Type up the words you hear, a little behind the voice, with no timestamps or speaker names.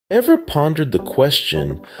Ever pondered the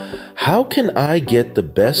question, how can I get the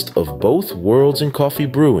best of both worlds in coffee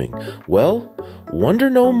brewing? Well, wonder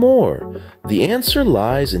no more. The answer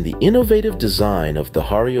lies in the innovative design of the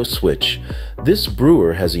Hario Switch. This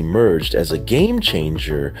brewer has emerged as a game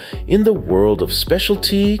changer in the world of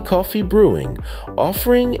specialty coffee brewing,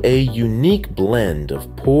 offering a unique blend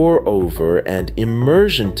of pour-over and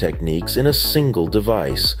immersion techniques in a single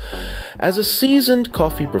device. As a seasoned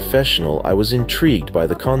coffee professional, I was intrigued by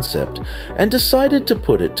the concept and decided to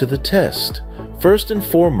put it to the test. First and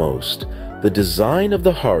foremost, the design of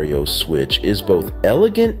the Hario Switch is both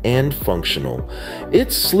elegant and functional.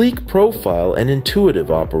 Its sleek profile and intuitive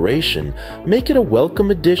operation make it a welcome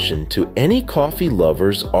addition to any coffee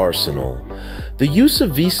lover's arsenal. The use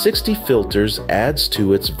of V60 filters adds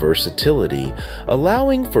to its versatility,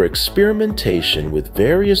 allowing for experimentation with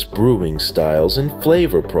various brewing styles and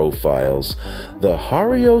flavor profiles. The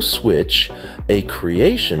Hario Switch, a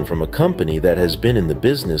creation from a company that has been in the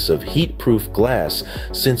business of heat-proof glass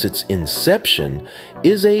since its inception,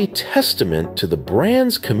 is a testament to the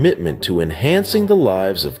brand's commitment to enhancing the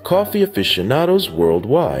lives of coffee aficionados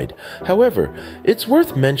worldwide. However, it's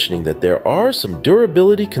worth mentioning that there are some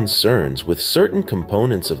durability concerns with certain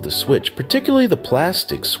components of the switch, particularly the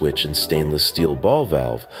plastic switch and stainless steel ball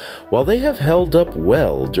valve. While they have held up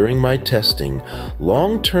well during my testing,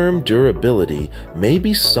 long-term durability may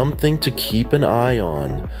be something to keep an eye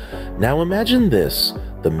on. Now imagine this.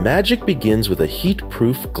 The magic begins with a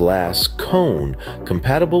heat-proof glass cone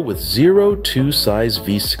compatible with 0.2 size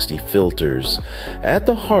V60 filters. At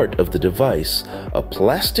the heart of the device, a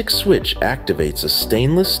plastic switch activates a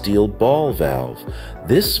stainless steel ball valve.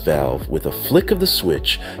 This valve, with a flick of the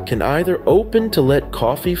switch, can either open to let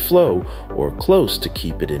coffee flow or close to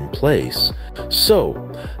keep it in place.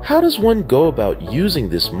 So, how does one go about using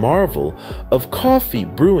this marvel of coffee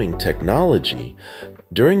brewing technology?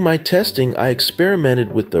 During my testing, I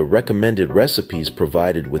experimented with the recommended recipes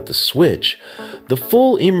provided with the switch. The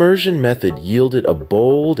full immersion method yielded a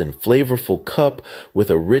bold and flavorful cup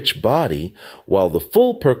with a rich body, while the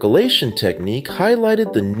full percolation technique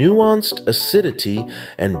highlighted the nuanced acidity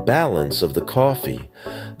and balance of the coffee.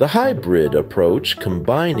 The hybrid approach,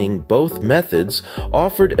 combining both methods,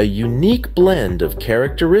 offered a unique blend of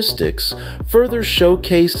characteristics, further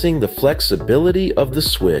showcasing the flexibility of the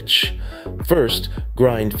switch. First,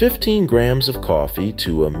 grind 15 grams of coffee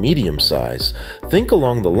to a medium size. Think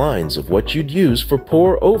along the lines of what you'd use for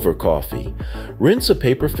pour-over coffee. Rinse a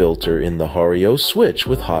paper filter in the Hario Switch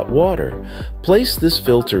with hot water. Place this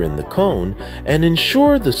filter in the cone and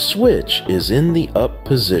ensure the switch is in the up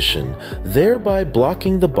position, thereby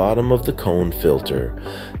blocking the bottom of the cone filter.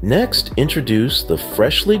 Next, introduce the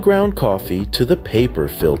freshly ground coffee to the paper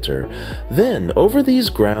filter. Then, over these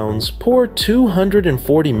grounds, pour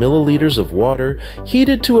 240 milliliters of water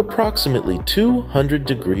heated to approximately 200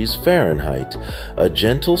 degrees Fahrenheit. A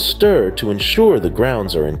gentle stir to ensure the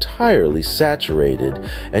grounds are entirely saturated,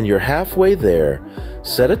 and you're halfway there.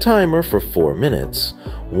 Set a timer for 4 minutes.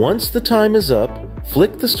 Once the time is up,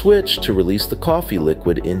 flick the switch to release the coffee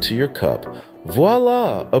liquid into your cup.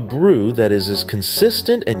 Voila! A brew that is as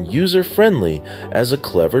consistent and user-friendly as a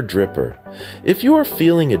clever dripper. If you are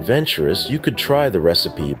feeling adventurous, you could try the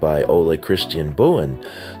recipe by Ole Christian Boen.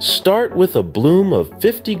 Start with a bloom of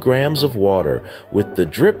 50 grams of water with the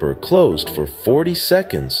dripper closed for 40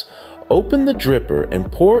 seconds. Open the dripper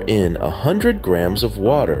and pour in 100 grams of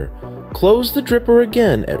water. Close the dripper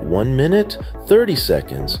again at 1 minute, 30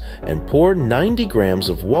 seconds, and pour 90 grams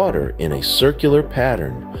of water in a circular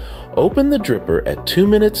pattern. Open the dripper at 2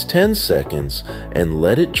 minutes 10 seconds and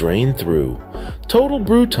let it drain through. Total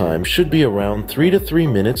brew time should be around 3 to 3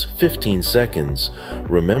 minutes 15 seconds.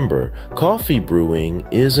 Remember, coffee brewing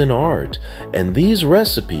is an art, and these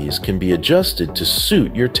recipes can be adjusted to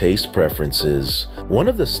suit your taste preferences. One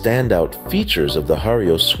of the standout features of the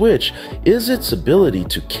Hario Switch is its ability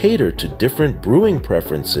to cater to different brewing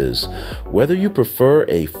preferences. Whether you prefer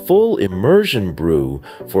a full immersion brew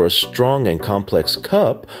for a strong and complex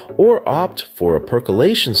cup, or opt for a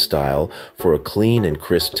percolation style for a clean and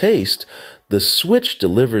crisp taste, the Switch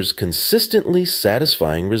delivers consistently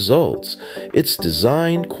satisfying results. Its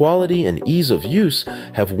design, quality, and ease of use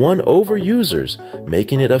have won over users,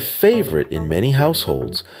 making it a favorite in many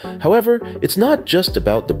households. However, it's not just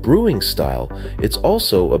about the brewing style, it's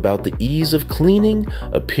also about the ease of cleaning,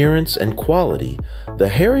 appearance, and quality. The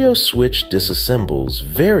Hario Switch disassembles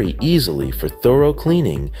very easily for thorough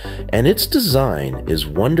cleaning, and its design is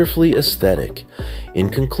wonderfully aesthetic. In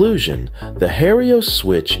conclusion, the Hario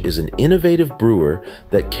Switch is an innovative innovative brewer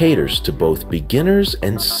that caters to both beginners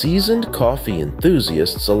and seasoned coffee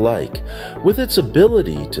enthusiasts alike. With its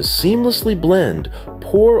ability to seamlessly blend,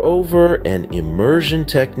 pour over, and immersion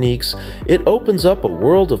techniques, it opens up a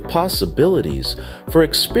world of possibilities for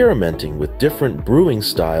experimenting with different brewing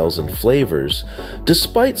styles and flavors.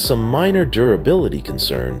 Despite some minor durability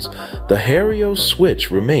concerns, the Hario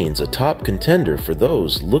Switch remains a top contender for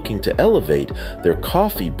those looking to elevate their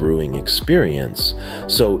coffee brewing experience.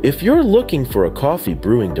 So if you're looking for a coffee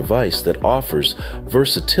brewing device that offers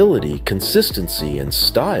versatility, consistency, and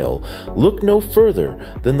style, look no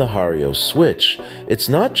further than the Hario Switch. It's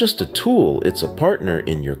not just a tool, it's a partner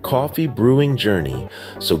in your coffee brewing journey.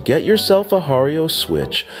 So get yourself a Hario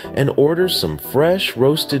Switch and order some fresh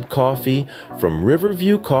roasted coffee from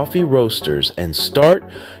Riverview Coffee Roasters and start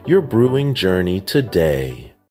your brewing journey today.